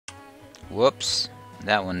Whoops.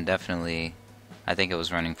 That one definitely... I think it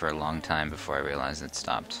was running for a long time before I realized it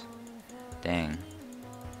stopped. Dang.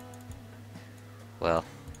 Well,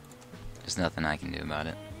 there's nothing I can do about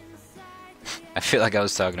it. I feel like I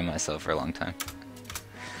was talking to myself for a long time.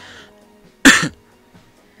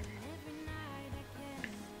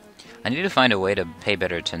 I need to find a way to pay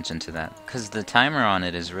better attention to that, because the timer on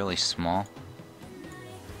it is really small.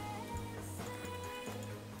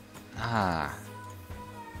 Ah.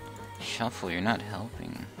 Shuffle, you're not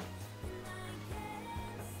helping.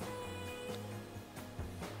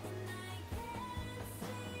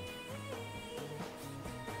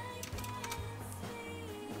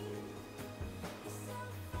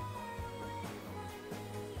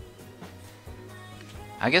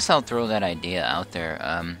 I guess I'll throw that idea out there.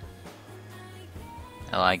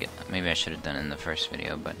 Maybe I should have done it in the first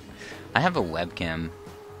video, but I have a webcam.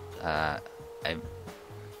 I've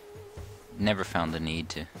never found the need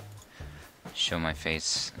to show my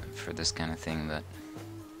face for this kind of thing, but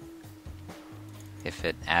if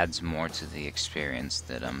it adds more to the experience,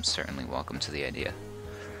 then I'm certainly welcome to the idea.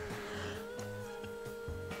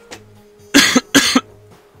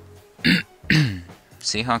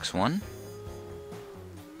 Seahawks won?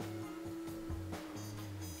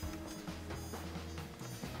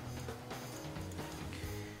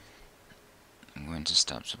 I'm going to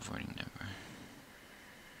stop supporting Denver.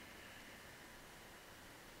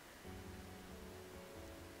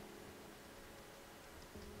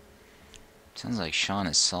 Sounds like Sean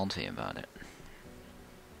is salty about it.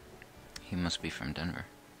 He must be from Denver.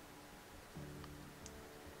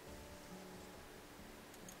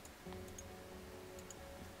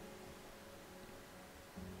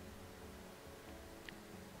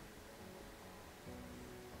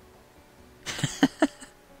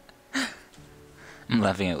 I'm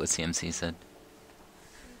laughing at what CMC said.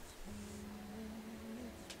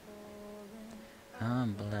 A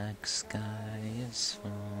black sky is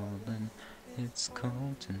falling, it's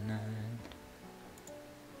cold tonight.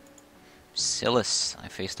 Silas, I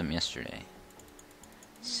faced him yesterday.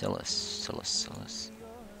 Silas.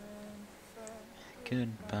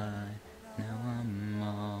 Goodbye, now I'm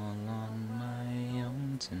all on my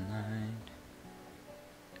own tonight.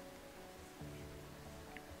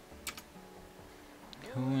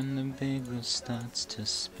 When the big wheel starts to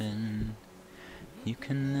spin, you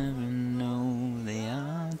can never know the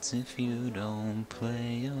odds. If you don't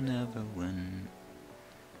play, you'll never win.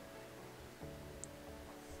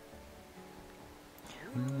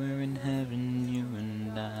 We were in heaven, you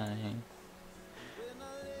and I.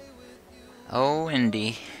 Oh,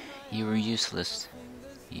 Indy, you were useless.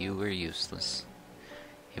 You were useless.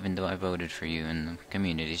 Even though I voted for you in the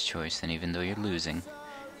community's choice, and even though you're losing,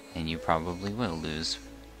 and you probably will lose,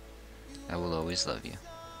 I will always love you.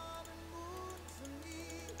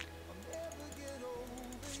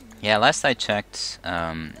 Yeah, last I checked,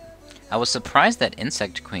 I was surprised that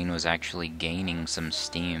Insect Queen was actually gaining some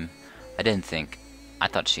steam. I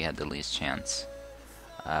thought she had the least chance.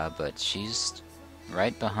 But she's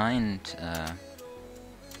right behind,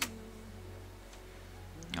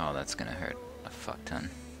 oh, that's gonna hurt a fuck ton.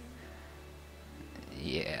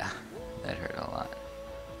 Yeah, that hurt a lot.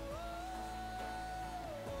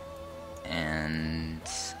 And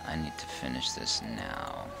I need to finish this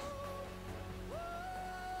now.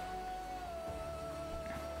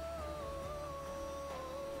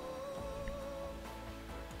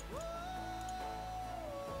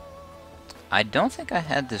 I don't think I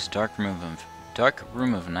had this dark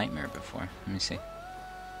room of nightmare before. Let me see.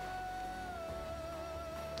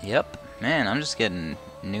 Yep, man, I'm just getting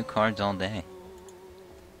new cards all day.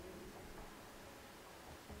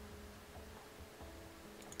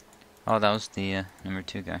 Oh, that was the number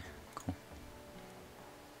 2 guy. Cool.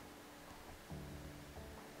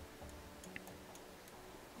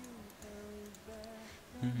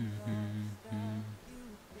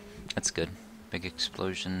 That's good. Big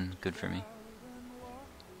explosion, good for me.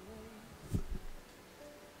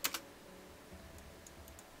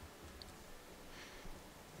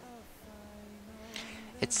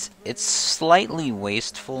 It's slightly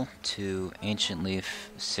wasteful to Ancient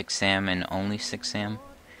Leaf 6-am and only 6-am,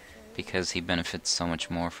 because he benefits so much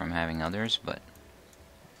more from having others, but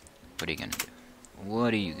what are you gonna do?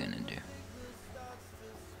 What are you gonna do?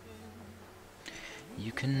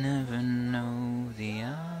 You can never know the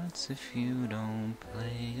odds. If you don't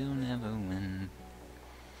play, you'll never win.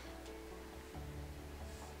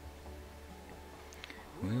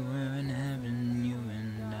 We were in heaven, you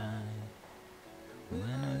and I. When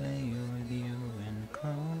I lay with you and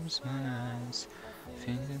close my eyes,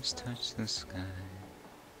 fingers touch the sky.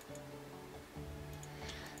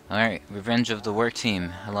 Alright, revenge of the work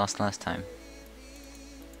team. I lost last time.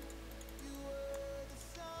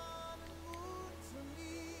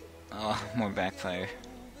 Oh, more backfire.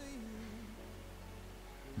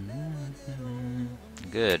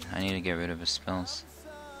 Good, I need to get rid of his spells.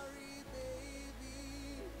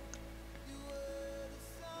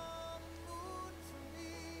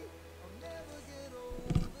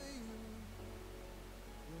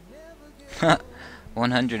 Ha!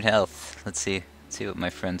 100 health. Let's see what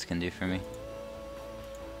my friends can do for me.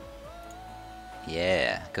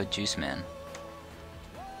 Yeah, go Juice Man.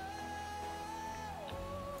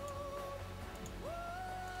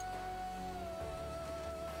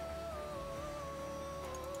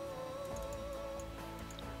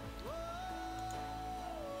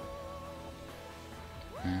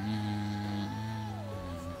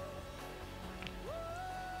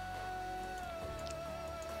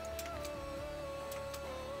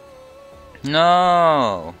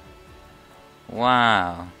 No!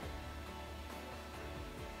 Wow.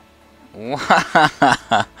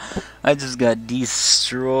 Wow! I just got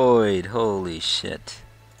destroyed. Holy shit.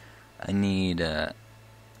 I need,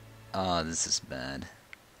 oh, this is bad.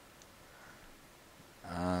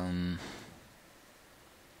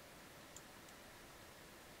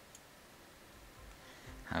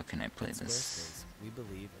 How can I play At this? Squarespace, we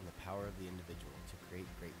believe in the power of the individual to create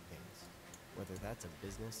great things. Whether that's a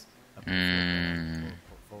business, a personal brand, or a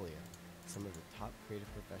portfolio, some of the top creative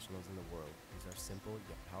professionals in the world use our simple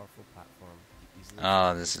yet powerful platform to easily.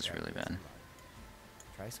 Oh, this is really bad.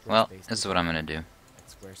 Try Squarespace. Well, this is what I'm gonna do. At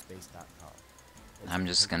squarespace.com. I'm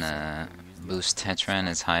just gonna boost Tetran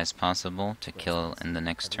as high as possible to kill in the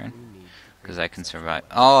next turn, because I can survive.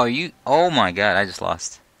 Oh, you! Oh my god, I just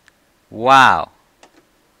lost. Wow.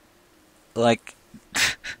 Like,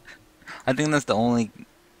 I think that's the only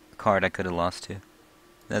card I could have lost to.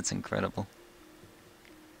 That's incredible.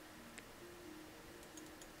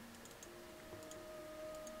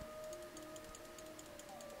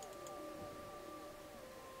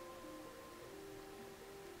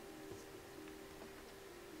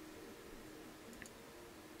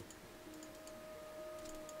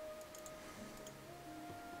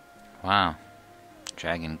 Wow.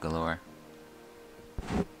 Dragon galore.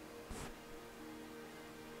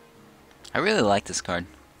 I really like this card.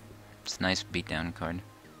 It's a nice beatdown card.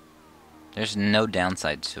 There's no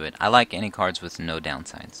downsides to it. I like any cards with no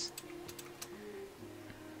downsides.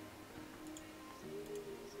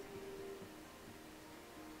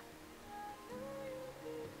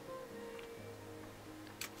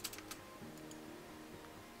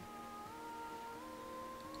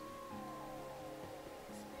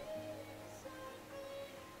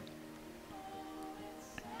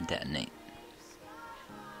 Detonate.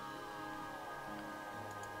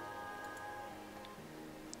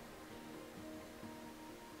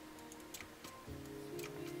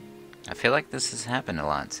 I feel like this has happened a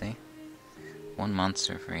lot, see? One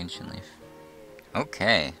monster for Ancient Leaf.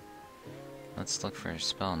 Okay. Let's look for a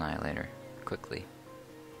Spell Annihilator. Quickly.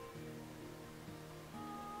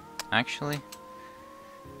 Actually,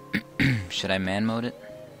 should I man mode it?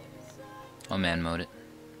 I'll man mode it.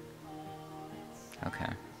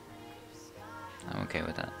 Okay. I'm okay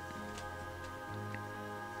with that.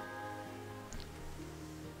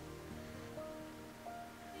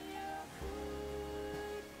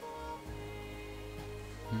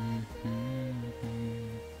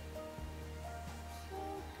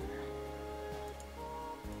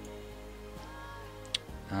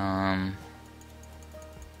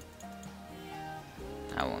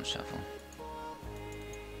 I won't shuffle.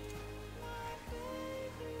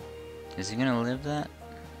 Is he gonna live that?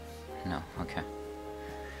 No, okay.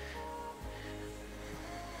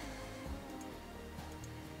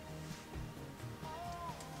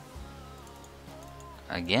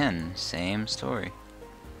 Again, same story.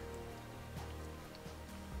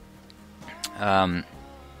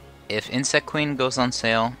 If Insect Queen goes on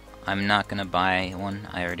sale, I'm not gonna buy one.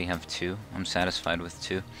 I already have two. I'm satisfied with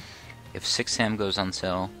two. If 6 Sam goes on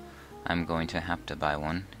sale, I'm going to have to buy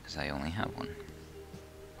one, because I only have one.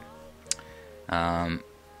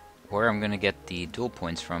 Where I'm gonna get the dual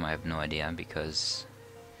points from, I have no idea, because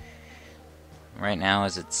right now,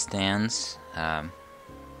 as it stands, I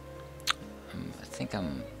think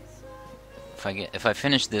I'm. If I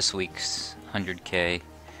finish this week's 100K,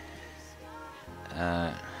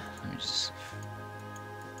 let me just.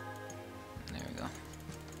 There we go.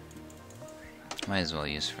 Might as well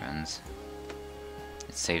use friends.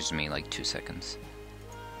 It saves me like 2 seconds.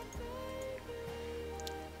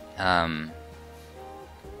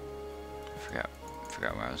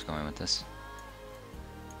 Forgot where I was going with this.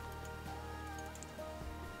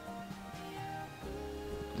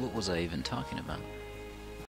 What was I even talking about?